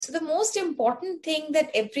So the most important thing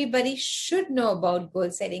that everybody should know about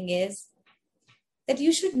goal setting is that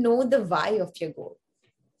you should know the why of your goal.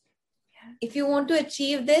 If you want to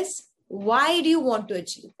achieve this, why do you want to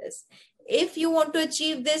achieve this? If you want to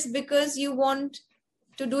achieve this because you want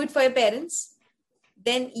to do it for your parents,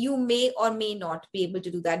 then you may or may not be able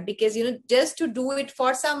to do that, because just to do it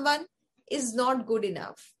for someone is not good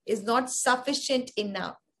enough, is not sufficient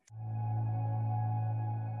enough.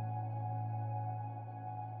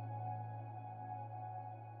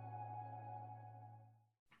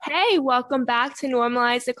 Hey, welcome back to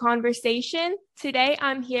Normalize the Conversation. Today,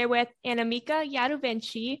 I'm here with Anamika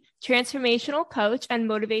Yadovinci, transformational coach and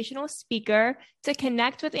motivational speaker. To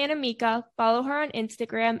connect with Anamika, follow her on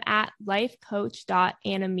Instagram at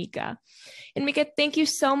lifecoach.anamika. Anamika, thank you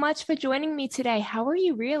so much for joining me today. How are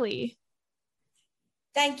you really?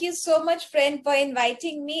 Thank you so much, friend, for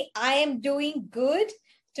inviting me. I am doing good.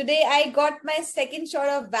 Today, I got my second shot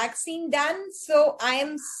of vaccine done. So I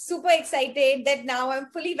am super excited that now I'm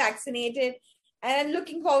fully vaccinated, and I'm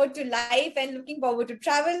looking forward to life and looking forward to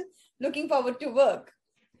travel, looking forward to work.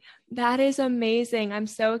 That is amazing. I'm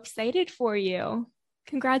so excited for you.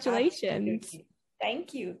 Congratulations. Absolutely.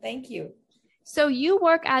 Thank you. Thank you. So you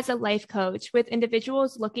work as a life coach with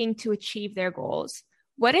individuals looking to achieve their goals.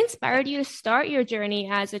 What inspired you to start your journey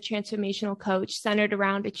as a transformational coach centered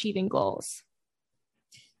around achieving goals?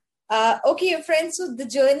 Okay, friends. So the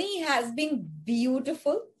journey has been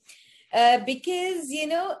beautiful because,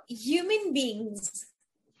 human beings,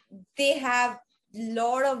 they have a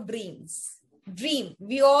lot of dreams.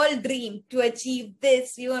 We all dream to achieve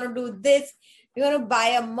this. We want to do this. We want to buy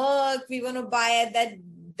a Merc. We want to buy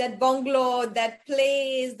that bungalow, that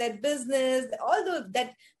place, that business, all those,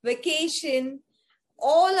 that vacation.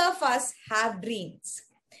 All of us have dreams.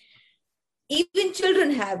 Even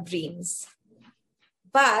children have dreams.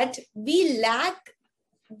 But we lack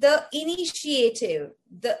the initiative,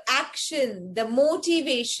 the action, the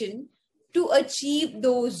motivation to achieve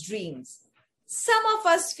those dreams. Some of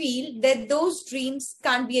us feel that those dreams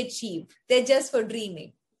can't be achieved. They're just for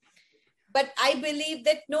dreaming. But I believe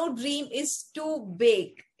that no dream is too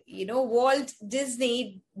big. Walt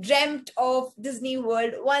Disney dreamt of Disney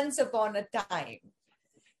World once upon a time.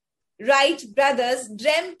 Wright brothers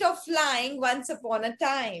dreamt of flying once upon a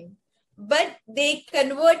time, but they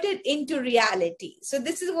converted into reality. So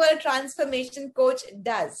this is what a transformation coach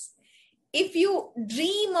does. If you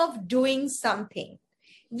dream of doing something,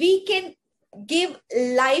 we can give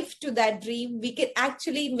life to that dream. We can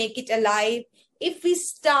actually make it alive if we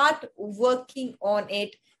start working on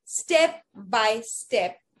it step by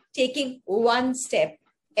step, taking one step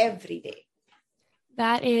every day.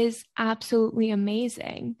 That is absolutely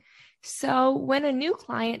amazing. So when a new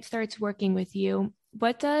client starts working with you,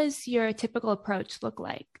 what does your typical approach look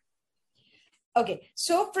like? Okay,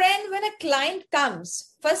 so friend, when a client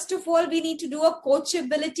comes, first of all, we need to do a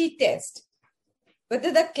coachability test, whether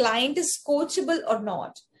the client is coachable or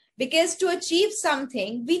not. Because to achieve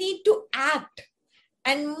something, we need to act.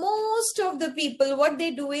 And most of the people, what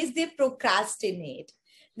they do is they procrastinate.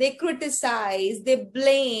 They criticize, they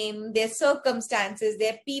blame their circumstances,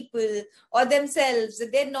 their people, or themselves,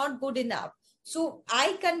 that they're not good enough. So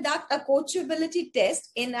I conduct a coachability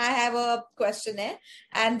test, and I have a questionnaire,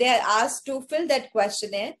 and they're asked to fill that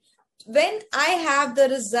questionnaire. When I have the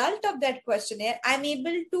result of that questionnaire, I'm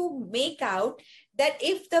able to make out that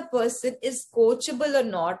if the person is coachable or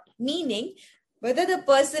not, meaning whether the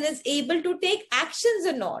person is able to take actions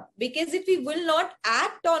or not. Because if we will not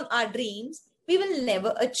act on our dreams, we will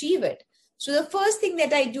never achieve it. So the first thing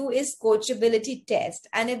that I do is coachability test.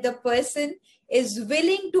 And if the person is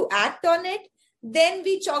willing to act on it, then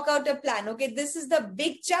we chalk out a plan. Okay, this is the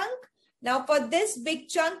big chunk. Now for this big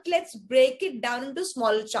chunk, let's break it down into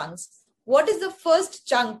smaller chunks. What is the first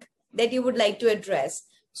chunk that you would like to address?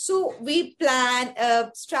 So we plan a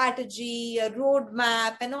strategy, a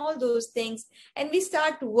roadmap, and all those things. And we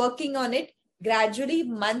start working on it gradually,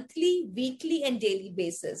 monthly, weekly, and daily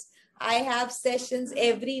basis. I have sessions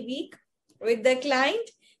every week with the client.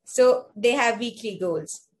 So they have weekly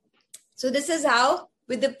goals. So this is how,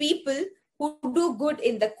 with the people who do good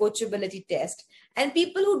in the coachability test, and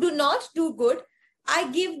people who do not do good, I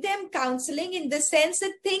give them counseling in the sense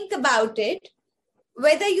that think about it,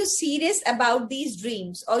 whether you're serious about these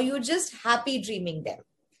dreams or you're just happy dreaming them.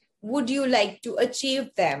 Would you like to achieve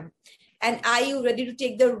them? And are you ready to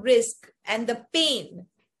take the risk and the pain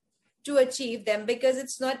to achieve them? Because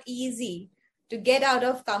it's not easy to get out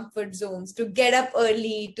of comfort zones, to get up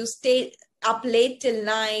early, to stay up late till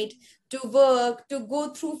night, to work, to go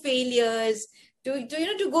through failures, to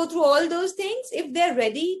go through all those things. If they're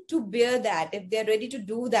ready to bear that, if they're ready to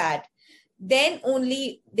do that, then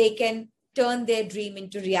only they can turn their dream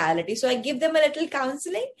into reality. So I give them a little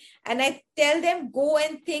counseling and I tell them, go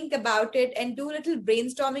and think about it and do a little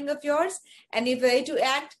brainstorming of yours. And if you're ready to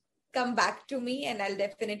act, come back to me and I'll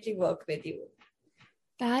definitely work with you.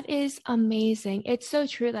 That is amazing. It's so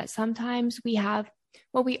true that sometimes we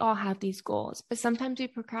all have these goals, but sometimes we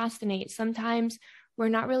procrastinate. Sometimes we're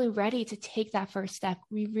not really ready to take that first step.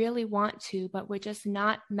 We really want to, but we're just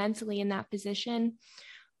not mentally in that position,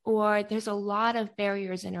 or there's a lot of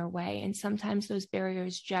barriers in our way. And sometimes those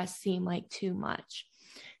barriers just seem like too much.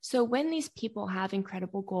 So when these people have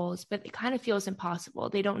incredible goals, but it kind of feels impossible,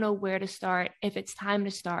 they don't know where to start, if it's time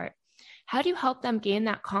to start, how do you help them gain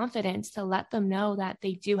that confidence to let them know that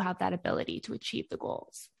they do have that ability to achieve the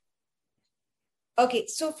goals? Okay,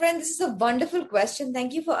 so friend, this is a wonderful question.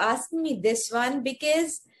 Thank you for asking me this one,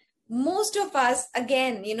 because most of us,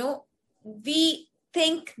 again, we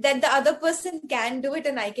think that the other person can do it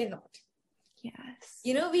and I cannot. Yes.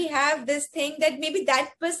 We have this thing that maybe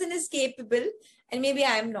that person is capable and maybe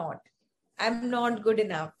I'm not. I'm not good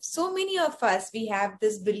enough. So many of us, we have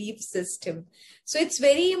this belief system. So it's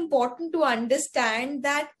very important to understand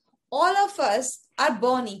that all of us are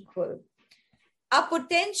born equal. Our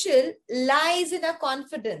potential lies in our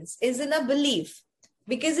confidence, is in a belief.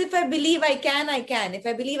 Because if I believe I can, I can. If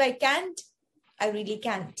I believe I can't, I really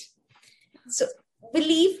can't. So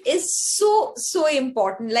belief is so, so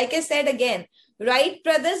important. Like I said again, Wright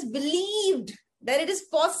brothers believed that it is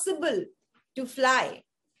possible to fly.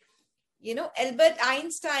 Albert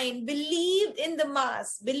Einstein believed in the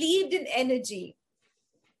mass, believed in energy.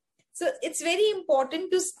 So it's very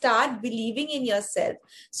important to start believing in yourself.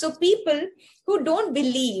 So people who don't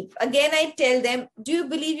believe, again, I tell them, do you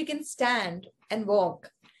believe you can stand and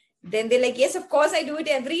walk? Then they're like, yes, of course, I do it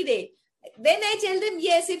every day. Then I tell them,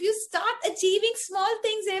 yes, if you start achieving small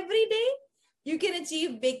things every day, you can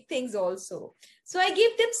achieve big things also. So I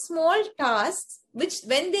give them small tasks, which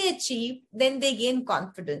when they achieve, then they gain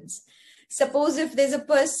confidence. Suppose if there's a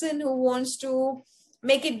person who wants to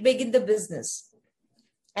make it big in the business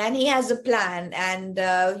and he has a plan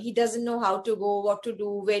and he doesn't know how to go, what to do,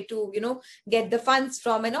 where to, get the funds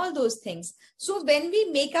from and all those things. So when we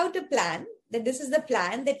make out a plan, that this is the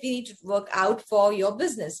plan that we need to work out for your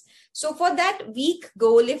business. So for that week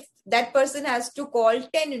goal, if that person has to call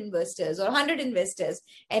 10 investors or 100 investors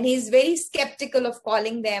and he's very skeptical of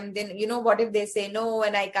calling them, then what if they say no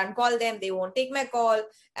and I can't call them, they won't take my call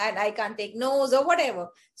and I can't take no's or whatever.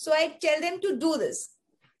 So I tell them to do this.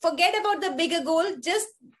 Forget about the bigger goal. Just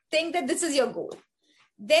think that this is your goal.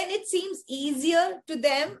 Then it seems easier to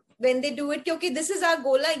them when they do it. Okay, this is our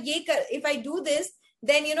goal. If I do this,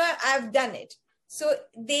 then, I've done it. So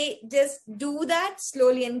they just do that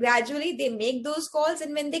slowly and gradually. They make those calls.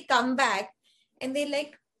 And when they come back and they're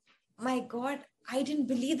like, my God, I didn't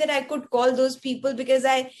believe that I could call those people because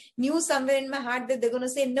I knew somewhere in my heart that they're going to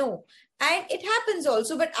say no. And it happens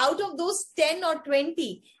also. But out of those 10 or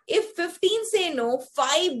 20, if 15 say no,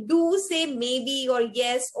 5 do say maybe or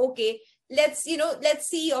yes, okay, let's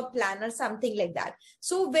see your plan or something like that.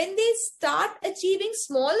 So when they start achieving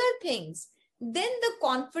smaller things, then the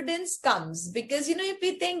confidence comes, because, if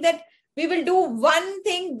we think that we will do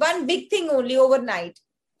one big thing only overnight,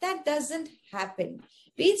 that doesn't happen.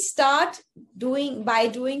 We start by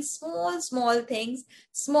doing small things,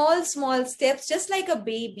 small steps, just like a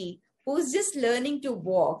baby who's just learning to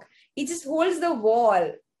walk. He just holds the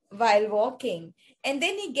wall while walking. And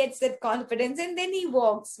then he gets that confidence and then he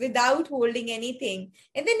walks without holding anything.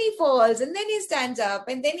 And then he falls and then he stands up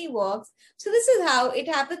and then he walks. So this is how it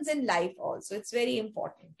happens in life also. It's very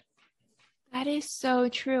important. That is so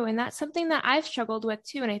true. And that's something that I've struggled with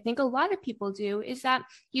too. And I think a lot of people do, is that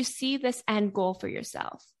you see this end goal for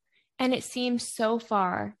yourself and it seems so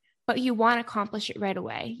far, but you want to accomplish it right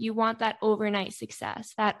away. You want that overnight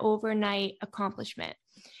success, that overnight accomplishment.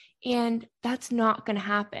 And that's not going to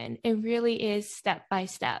happen. It really is step by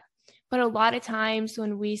step. But a lot of times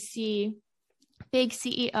when we see big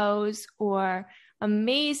CEOs or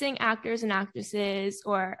amazing actors and actresses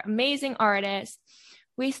or amazing artists,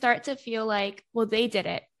 we start to feel like, well, they did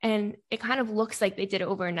it. And it kind of looks like they did it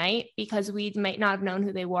overnight because we might not have known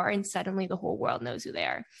who they were. And suddenly the whole world knows who they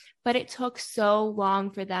are. But it took so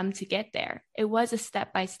long for them to get there. It was a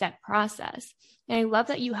step-by-step process. And I love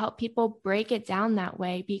that you help people break it down that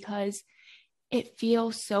way, because it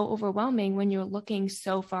feels so overwhelming when you're looking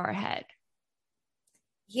so far ahead.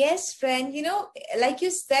 Yes, friend. Like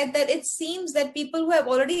you said, that it seems that people who have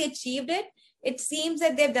already achieved it, it seems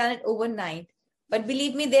that they've done it overnight. But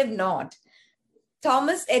believe me, they've not.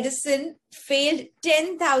 Thomas Edison failed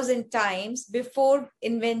 10,000 times before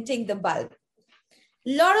inventing the bulb.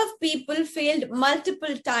 A lot of people failed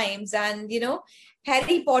multiple times, and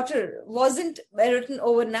Harry Potter wasn't written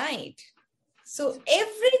overnight. So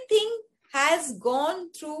everything has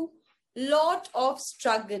gone through lot of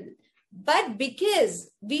struggle. But because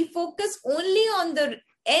we focus only on the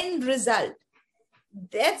end result,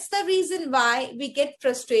 that's the reason why we get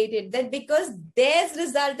frustrated, that because their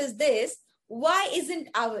result is this, why isn't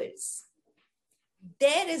ours?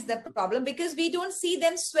 There is the problem, because we don't see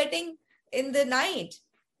them sweating in the night.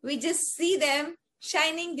 We just see them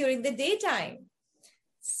shining during the daytime.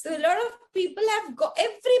 So a lot of people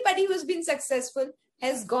everybody who's been successful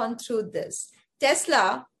has gone through this.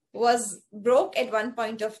 Tesla was broke at one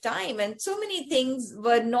point of time, and so many things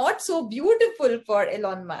were not so beautiful for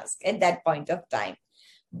Elon Musk at that point of time.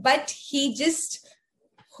 But he just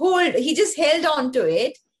held on to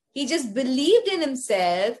it. He just believed in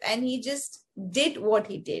himself, and he just did what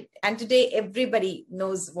he did. And today everybody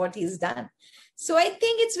knows what he's done. So I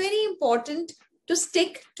think it's very important to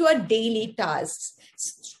stick to our daily tasks.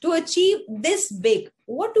 To achieve this big,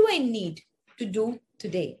 what do I need to do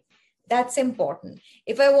today? That's important.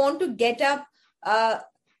 If I want to get up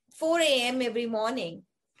 4 a.m. every morning,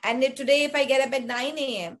 and today if I get up at 9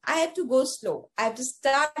 a.m., I have to go slow. I have to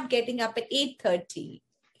start getting up at 8:30,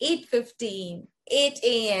 8:15, 8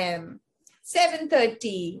 a.m.,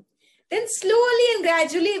 7:30. Then slowly and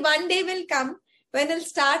gradually one day will come when I'll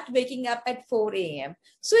start waking up at 4 a.m.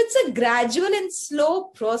 So it's a gradual and slow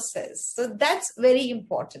process. So that's very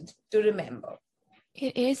important to remember.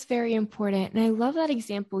 It is very important. And I love that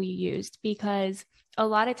example you used, because a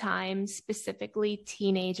lot of times, specifically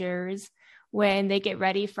teenagers, when they get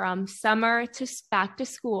ready from summer to back to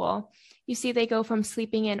school, you see they go from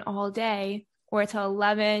sleeping in all day or till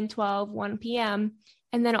 11, 12, 1 p.m.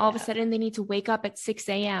 And then all of a sudden they need to wake up at 6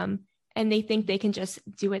 a.m. and they think they can just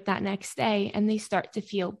do it that next day, and they start to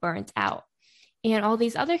feel burnt out. And all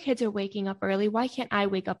these other kids are waking up early. Why can't I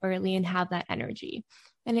wake up early and have that energy?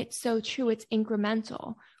 And it's so true. It's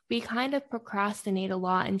incremental. We kind of procrastinate a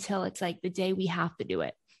lot until it's like the day we have to do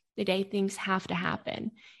it, the day things have to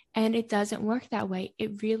happen. And it doesn't work that way.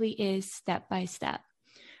 It really is step by step.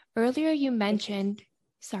 Earlier you mentioned,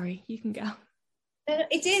 sorry, you can go.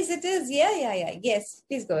 It is. Yeah. Yes,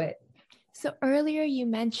 please go ahead. So earlier you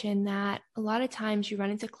mentioned that a lot of times you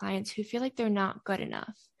run into clients who feel like they're not good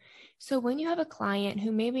enough. So when you have a client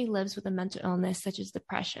who maybe lives with a mental illness such as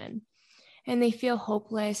depression, and they feel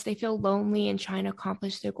hopeless, they feel lonely in trying to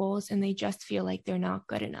accomplish their goals, and they just feel like they're not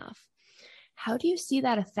good enough, how do you see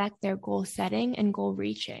that affect their goal setting and goal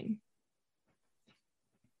reaching?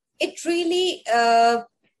 It really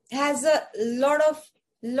has a lot of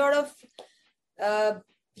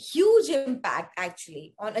huge impact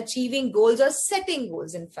actually on achieving goals or setting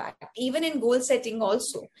goals. In fact, even in goal setting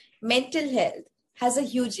also, mental health has a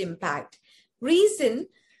huge impact. Reason,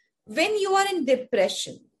 when you are in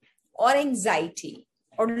depression or anxiety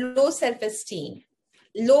or low self-esteem,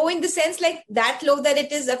 low in the sense like that low that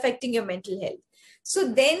it is affecting your mental health, so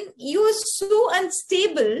then you are so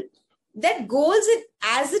unstable that goals,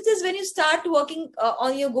 as it is when you start working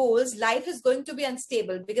on your goals, life is going to be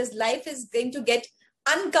unstable, because life is going to get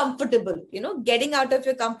uncomfortable, getting out of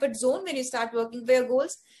your comfort zone when you start working for your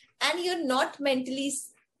goals, and you're not mentally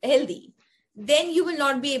healthy, then you will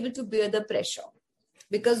not be able to bear the pressure,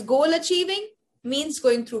 because goal achieving means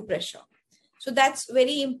going through pressure. So that's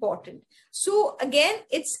very important. So again,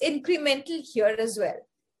 it's incremental here as well.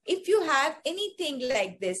 If you have anything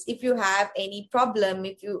like this, if you have any problem,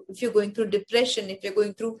 if you're going through depression, if you're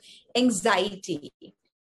going through anxiety,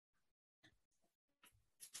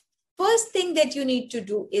 first thing that you need to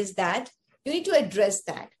do is that you need to address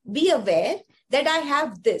that. Be aware that I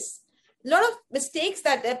have this. A lot of mistakes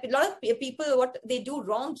that a lot of people, what they do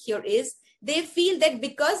wrong here is they feel that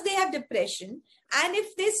because they have depression, and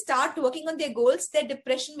if they start working on their goals, their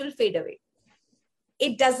depression will fade away.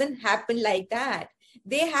 It doesn't happen like that.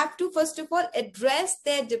 They have to, first of all, address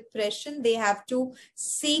their depression. They have to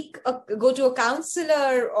go to a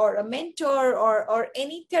counselor or a mentor or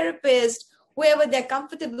any therapist, whoever they're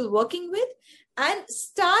comfortable working with, and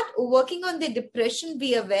start working on their depression,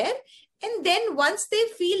 be aware. And then once they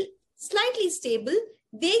feel slightly stable,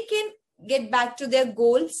 they can get back to their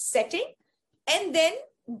goal setting and then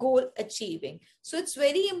goal achieving. So it's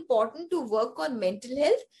very important to work on mental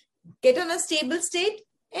health, get on a stable state,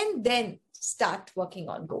 and then start working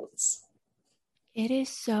on goals. It is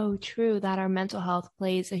so true that our mental health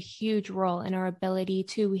plays a huge role in our ability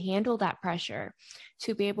to handle that pressure,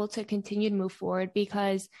 to be able to continue to move forward.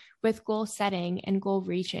 Because with goal setting and goal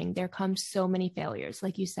reaching, there comes so many failures,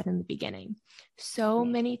 like you said in the beginning. So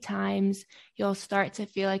many times you'll start to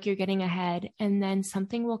feel like you're getting ahead, and then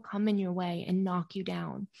something will come in your way and knock you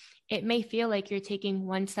down. It may feel like you're taking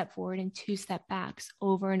one step forward and two step backs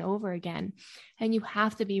over and over again. And you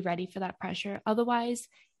have to be ready for that pressure. Otherwise,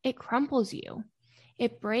 it crumples you.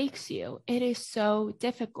 It breaks you. It is so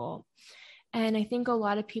difficult. And I think a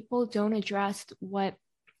lot of people don't address what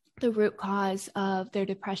the root cause of their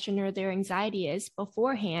depression or their anxiety is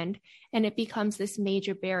beforehand, and it becomes this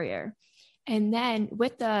major barrier. And then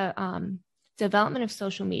with the development of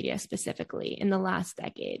social media specifically in the last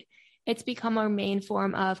decade, it's become our main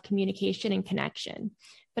form of communication and connection.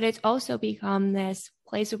 But it's also become this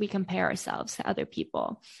place where we compare ourselves to other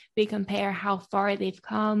people. We compare how far they've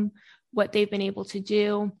come, what they've been able to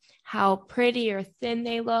do, how pretty or thin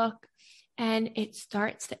they look, and it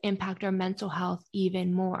starts to impact our mental health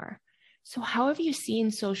even more. So how have you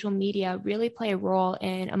seen social media really play a role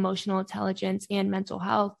in emotional intelligence and mental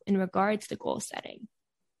health in regards to goal setting?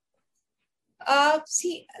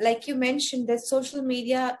 See, like you mentioned, that social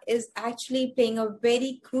media is actually playing a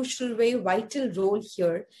very crucial, very vital role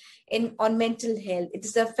here in on mental health. It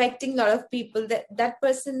is affecting a lot of people. That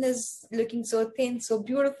person is looking so thin, so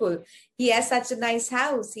beautiful. He has such a nice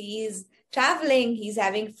house. He is traveling. He's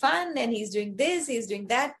having fun, and he's doing this. He's doing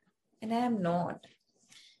that, and I am not.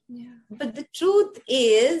 Yeah. But the truth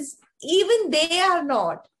is, even they are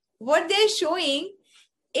not. What they're showing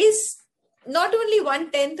is not only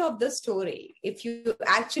 1/10 of the story, if you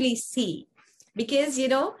actually see, because,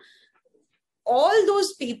 all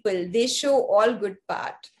those people, they show all good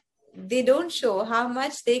part. They don't show how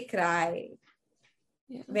much they cry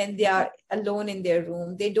when they are alone in their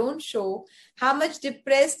room. They don't show how much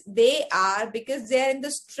depressed they are because they're in the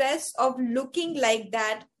stress of looking like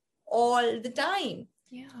that all the time.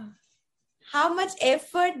 Yeah. How much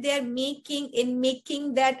effort they're making in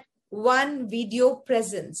making that one video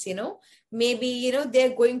presence, maybe,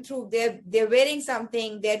 they're going through, they're wearing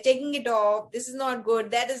something, they're taking it off. This is not good.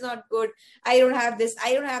 That is not good. I don't have this.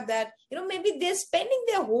 I don't have that. Maybe they're spending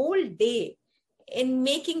their whole day in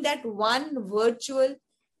making that one virtual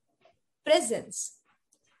presence.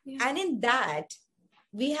 Yeah. And in that,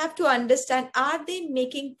 we have to understand, are they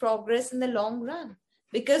making progress in the long run?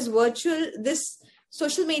 Because this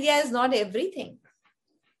social media is not everything.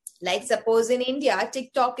 Like suppose in India,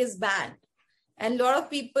 TikTok is banned. And a lot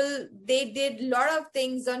of people, they did a lot of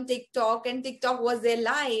things on TikTok, and TikTok was their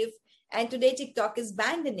life. And today TikTok is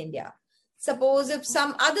banned in India. Suppose if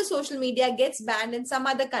some other social media gets banned in some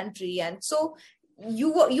other country, and so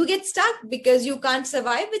you get stuck because you can't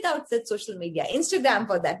survive without that social media. Instagram,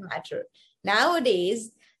 for that matter.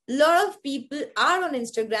 Nowadays, a lot of people are on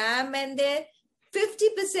Instagram, and their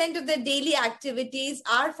 50% of their daily activities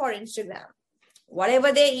are for Instagram.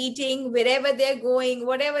 Whatever they're eating, wherever they're going,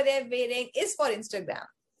 whatever they're wearing is for Instagram.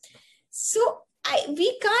 So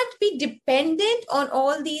we can't be dependent on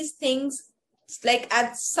all these things like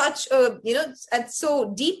at such a, at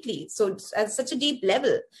so deeply, so at such a deep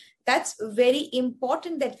level. That's very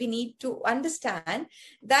important, that we need to understand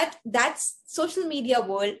that social media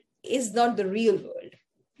world is not the real world.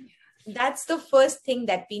 That's the first thing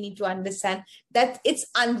that we need to understand, that it's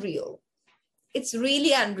unreal. It's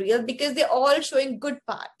really unreal because they're all showing good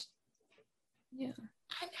part. Yeah.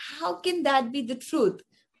 And how can that be the truth?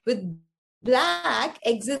 With black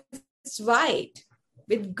exists white.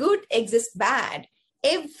 With good exists bad.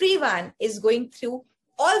 Everyone is going through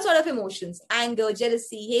all sort of emotions: anger,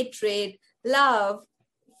 jealousy, hatred, love,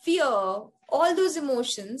 fear, all those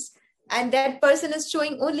emotions. And that person is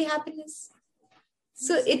showing only happiness.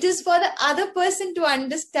 So it is for the other person to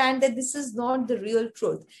understand that this is not the real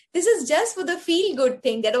truth. This is just for the feel good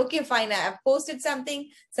thing, that, okay, fine, I have posted something,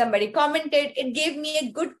 somebody commented, it gave me a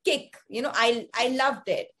good kick. I loved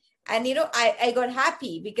it. And, I got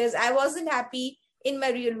happy because I wasn't happy in my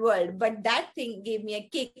real world, but that thing gave me a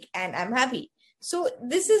kick and I'm happy. So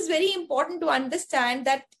this is very important to understand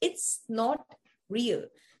that it's not real.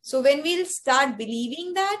 So when we'll start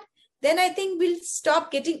believing that, then I think we'll stop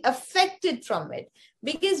getting affected from it,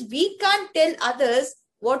 because we can't tell others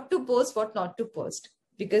what to post, what not to post,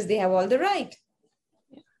 because they have all the right.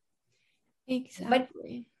 Yeah.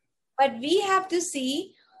 Exactly. But we have to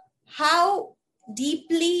see how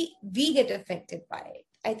deeply we get affected by it.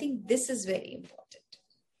 I think this is very important.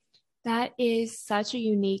 That is such a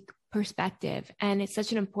unique perspective, and it's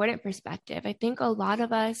such an important perspective. I think a lot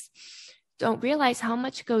of us don't realize how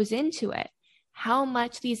much goes into it. how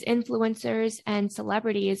much these influencers and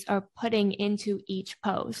celebrities are putting into each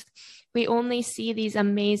post. We only see these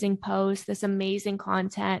amazing posts, this amazing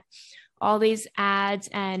content, all these ads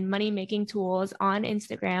and money-making tools on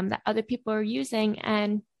Instagram that other people are using,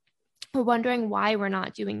 and we're wondering why we're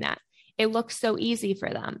not doing that. It looks so easy for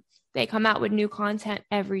them. They come out with new content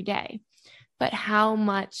every day. But how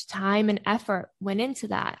much time and effort went into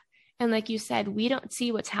that? And like you said, we don't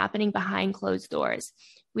see what's happening behind closed doors.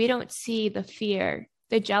 We don't see the fear,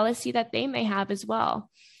 the jealousy that they may have as well.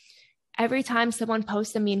 Every time someone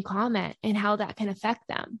posts a mean comment and how that can affect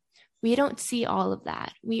them, we don't see all of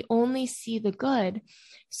that. We only see the good.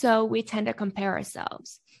 So we tend to compare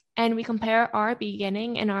ourselves, and we compare our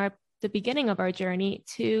beginning and the beginning of our journey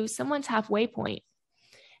to someone's halfway point.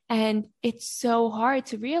 And it's so hard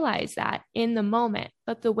to realize that in the moment,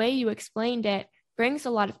 but the way you explained it brings a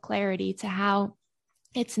lot of clarity to how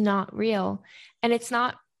it's not real. And it's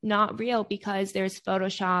not real because there's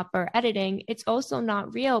Photoshop or editing. It's also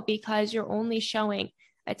not real because you're only showing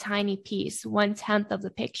a tiny piece, 1/10 of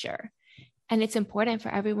the picture. And it's important for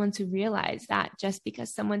everyone to realize that just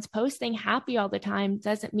because someone's posting happy all the time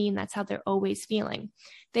doesn't mean that's how they're always feeling.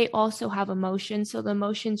 They also have emotions. So the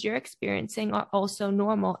emotions you're experiencing are also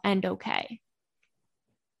normal and okay.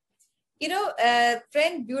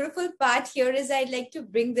 Friend, beautiful part here is I'd like to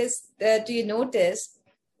bring this to you notice.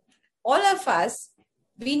 All of us,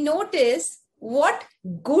 we notice what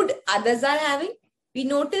good others are having. We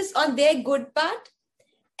notice on their good part.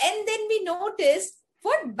 And then we notice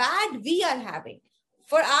what bad we are having.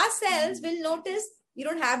 For ourselves, we'll notice you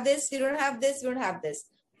don't have this, you don't have this, you don't have this.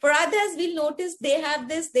 For others, we'll notice they have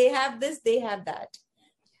this, they have this, they have that.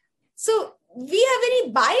 So we are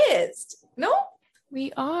very biased, no?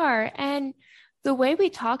 We are. And the way we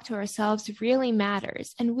talk to ourselves really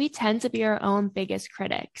matters. And we tend to be our own biggest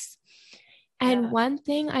critics. And one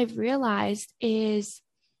thing I've realized is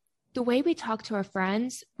the way we talk to our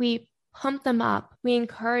friends, we pump them up, we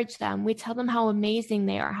encourage them, we tell them how amazing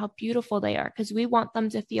they are, how beautiful they are, because we want them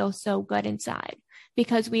to feel so good inside,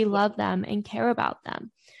 because we love them and care about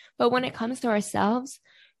them. But when it comes to ourselves,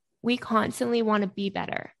 we constantly want to be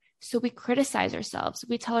better. So we criticize ourselves.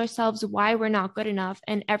 We tell ourselves why we're not good enough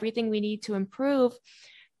and everything we need to improve.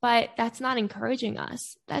 But that's not encouraging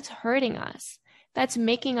us. That's hurting us. That's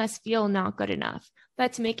making us feel not good enough.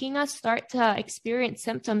 That's making us start to experience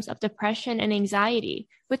symptoms of depression and anxiety,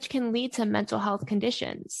 which can lead to mental health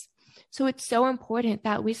conditions. So it's so important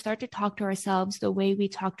that we start to talk to ourselves the way we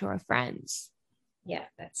talk to our friends. Yeah,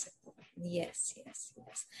 that's it. Yes.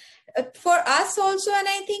 For us also, and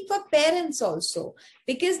I think for parents also,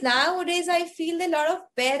 because nowadays I feel a lot of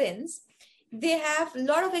parents, they have a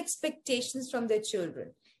lot of expectations from their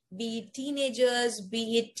children. Be it teenagers,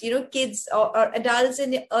 be it, kids or adults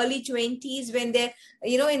in the early 20s when they're,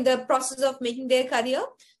 in the process of making their career.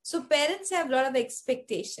 So parents have a lot of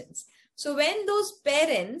expectations. So when those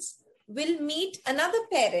parents will meet another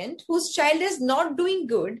parent whose child is not doing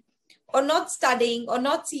good or not studying or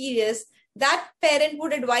not serious, that parent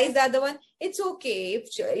would advise the other one, it's okay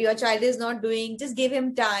if your child is not doing, just give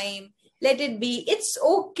him time, let it be. It's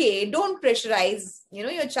okay. Don't pressurize,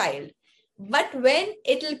 your child. But when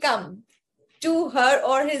it'll come to her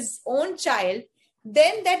or his own child,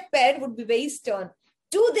 then that parent would be very stern.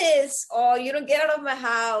 Do this, or, get out of my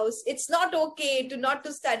house. It's not okay not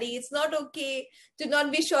to study. It's not okay to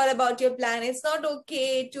not be sure about your plan. It's not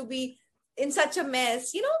okay to be in such a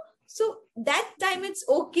mess, So that time it's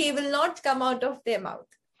okay will not come out of their mouth.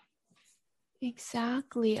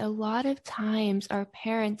 Exactly. A lot of times our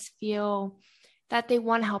parents feel that they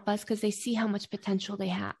want to help us because they see how much potential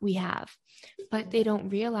we have, but they don't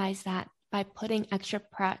realize that by putting extra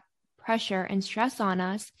pressure and stress on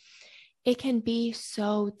us, it can be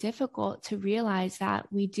so difficult to realize that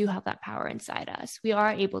we do have that power inside us. We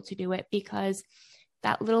are able to do it, because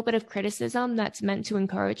that little bit of criticism that's meant to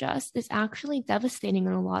encourage us is actually devastating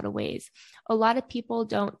in a lot of ways. A lot of people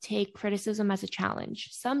don't take criticism as a challenge.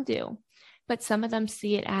 Some do, but some of them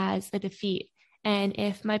see it as a defeat. And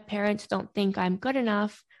if my parents don't think I'm good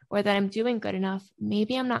enough or that I'm doing good enough,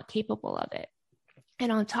 maybe I'm not capable of it.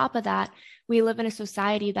 And on top of that, we live in a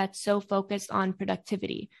society that's so focused on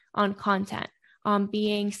productivity, on content, on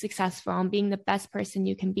being successful, on being the best person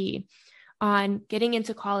you can be, on getting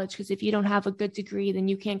into college, because if you don't have a good degree, then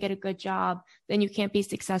you can't get a good job, then you can't be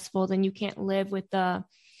successful, then you can't live with the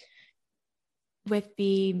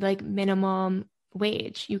like minimum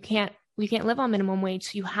wage. We can't live on minimum wage,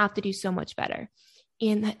 so you have to do so much better.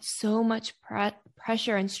 And that's so much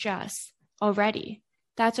pressure and stress already.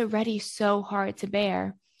 That's already so hard to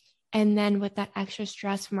bear. And then with that extra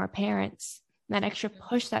stress from our parents, that extra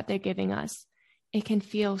push that they're giving us, it can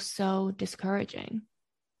feel so discouraging.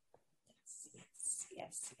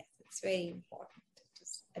 Yes. It's very important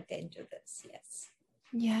to attend to this. Yes.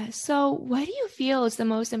 Yeah. So what do you feel is the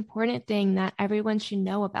most important thing that everyone should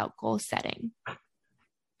know about goal setting?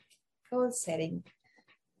 Goal setting.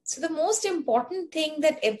 So the most important thing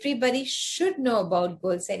that everybody should know about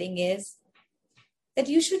goal setting is that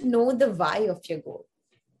you should know the why of your goal.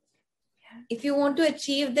 Yeah. If you want to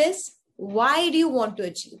achieve this, why do you want to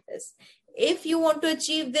achieve this? If you want to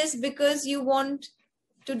achieve this because you want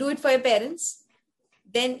to do it for your parents,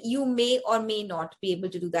 then you may or may not be able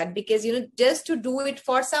to do that, because just to do it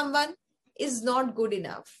for someone is not good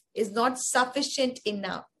enough, is not sufficient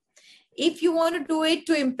enough. If you want to do it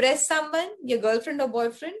to impress someone, your girlfriend or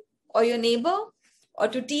boyfriend or your neighbor, or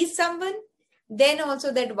to tease someone, then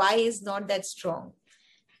also that why is not that strong.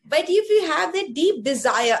 But if you have that deep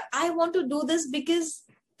desire, I want to do this because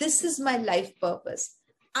this is my life purpose,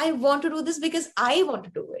 I want to do this because I want to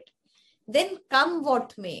do it, then come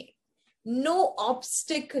what may, no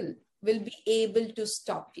obstacle will be able to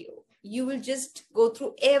stop you. You will just go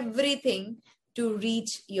through everything to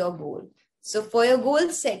reach your goal. So for your goal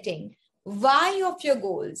setting, why of your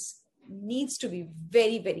goals needs to be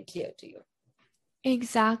very, very clear to you.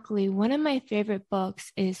 Exactly. One of my favorite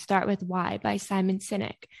books is Start With Why by Simon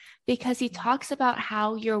Sinek, because he talks about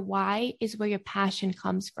how your why is where your passion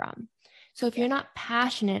comes from. So if you're not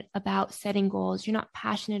passionate about setting goals, you're not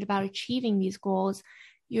passionate about achieving these goals,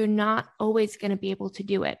 you're not always going to be able to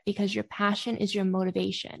do it, because your passion is your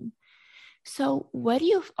motivation. So what do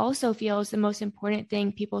you also feel is the most important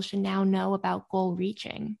thing people should now know about goal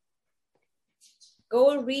reaching?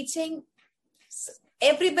 Goal reaching,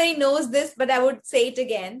 everybody knows this, but I would say it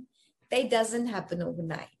again, that doesn't happen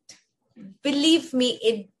overnight. Believe me,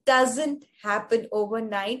 it doesn't happen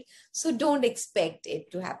overnight. So don't expect it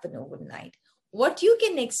to happen overnight. What you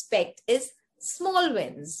can expect is small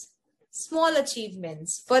wins, small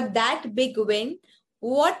achievements. For that big win,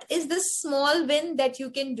 what is the small win that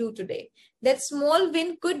you can do today? That small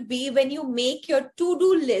win could be when you make your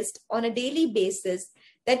to-do list on a daily basis,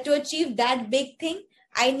 that to achieve that big thing,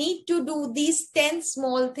 I need to do these 10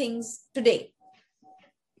 small things today.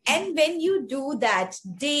 And when you do that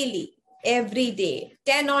daily, every day,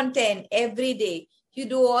 10 on 10, every day, you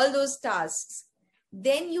do all those tasks,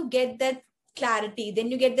 then you get that clarity,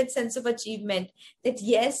 then you get that sense of achievement that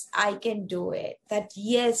yes, I can do it, that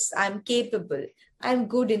yes, I'm capable, I'm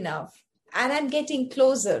good enough, and I'm getting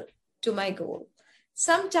closer to my goal.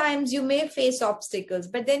 Sometimes you may face obstacles,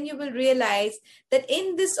 but then you will realize that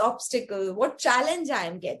in this obstacle, what challenge I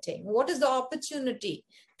am getting, what is the opportunity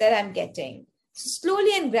that I'm getting. So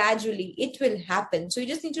slowly and gradually, it will happen. So you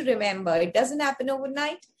just need to remember, it doesn't happen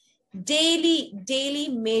overnight. Daily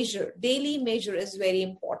measure is very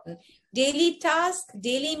important. Daily task,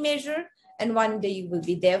 daily measure, and one day you will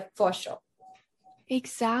be there for sure.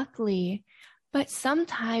 Exactly. But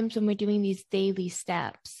sometimes when we're doing these daily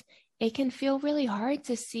steps, it can feel really hard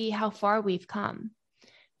to see how far we've come,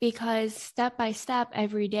 because step by step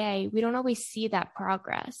every day, we don't always see that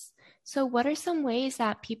progress. So what are some ways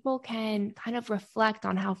that people can kind of reflect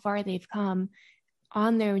on how far they've come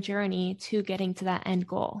on their journey to getting to that end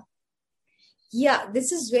goal? Yeah,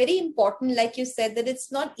 this is very important. Like you said, that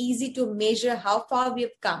it's not easy to measure how far we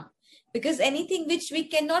have come, because anything which we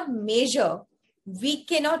cannot measure, we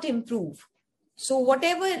cannot improve. So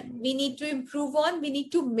whatever we need to improve on, we need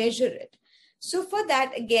to measure it. So for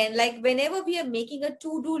that, again, like whenever we are making a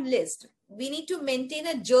to-do list, we need to maintain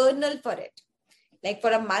a journal for it. Like for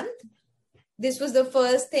a month, this was the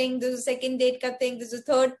first thing, this is the second date cut thing, this is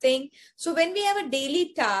the third thing. So when we have a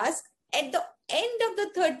daily task, at the end of the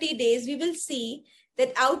 30 days, we will see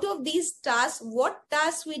that out of these tasks, what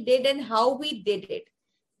tasks we did and how we did it.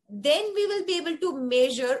 Then we will be able to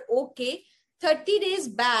measure, okay, 30 days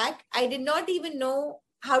back, I did not even know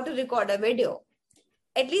how to record a video.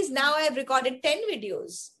 At least now I have recorded 10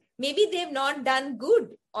 videos. Maybe they've not done good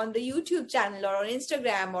on the YouTube channel or on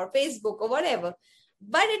Instagram or Facebook or whatever.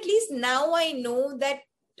 But at least now I know that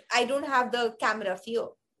I don't have the camera fear.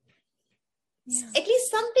 Yeah. At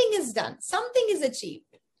least something is done. Something is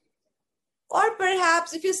achieved. Or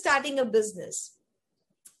perhaps if you're starting a business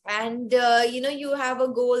and, you have a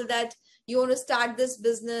goal that you want to start this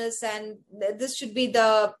business and this should be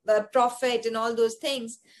the profit and all those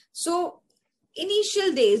things. So during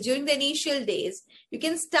the initial days, you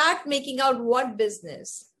can start making out what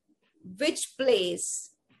business, which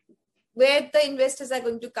place, where the investors are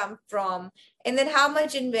going to come from, and then how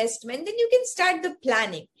much investment. Then you can start the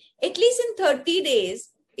planning. At least in 30 days,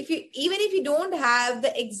 even if you don't have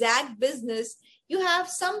the exact business, you have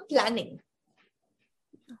some planning.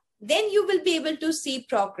 then you will be able to see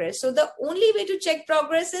progress. So the only way to check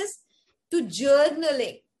progress is to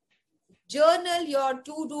journaling. Journal your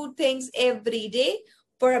to-do things every day.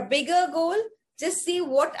 For a bigger goal, just see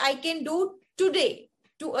what I can do today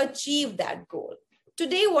to achieve that goal.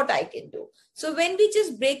 Today, what I can do. So when we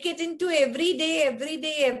just break it into every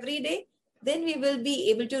day, then we will be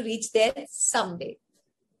able to reach there someday.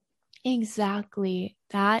 Exactly.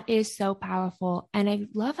 That is so powerful. And I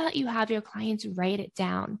love how you have your clients write it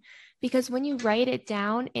down, because when you write it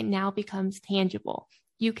down, it now becomes tangible.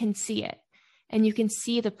 You can see it and you can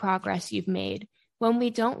see the progress you've made. When we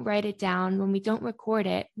don't write it down, when we don't record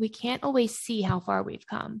it, we can't always see how far we've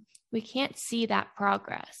come. We can't see that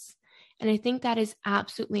progress. And I think that is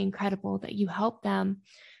absolutely incredible that you help them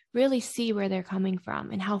really see where they're coming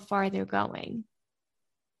from and how far they're going.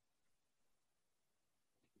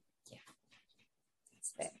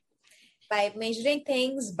 By measuring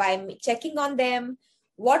things, by checking on them,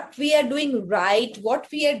 what we are doing right, what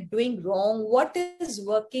we are doing wrong, what is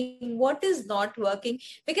working, what is not working,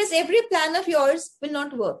 because every plan of yours will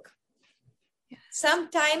not work. Yes.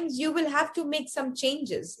 Sometimes you will have to make some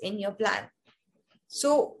changes in your plan.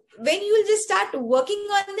 So when you will just start working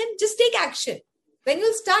on them, just take action. When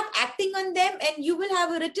you'll start acting on them and you will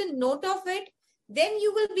have a written note of it, then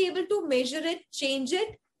you will be able to measure it, change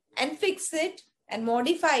it, and fix it, and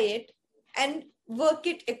modify it, and work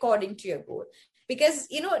it according to your goal. Because,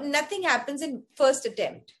 nothing happens in first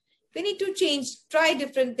attempt. We need to change, try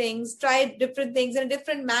different things in a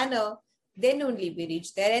different manner. Then only we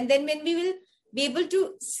reach there. And then when we will be able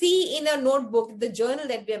to see in a notebook, the journal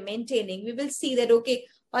that we are maintaining, we will see that, okay,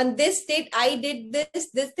 on this date, I did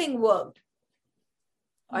this thing worked.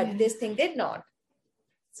 Or this thing did not.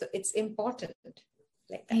 So it's important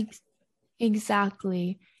like that.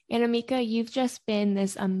 Exactly. And Amika, you've just been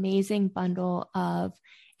this amazing bundle of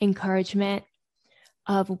encouragement,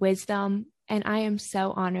 of wisdom, and I am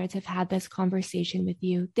so honored to have had this conversation with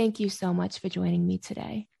you. Thank you so much for joining me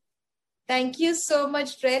today. Thank you so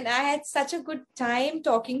much, friend. I had such a good time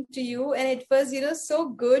talking to you, and it was, so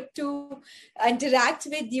good to interact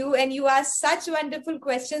with you, and you asked such wonderful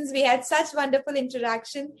questions. We had such wonderful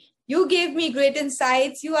interaction. You gave me great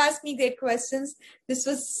insights. You asked me great questions. This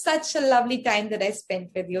was such a lovely time that I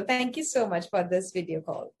spent with you. Thank you so much for this video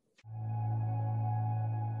call.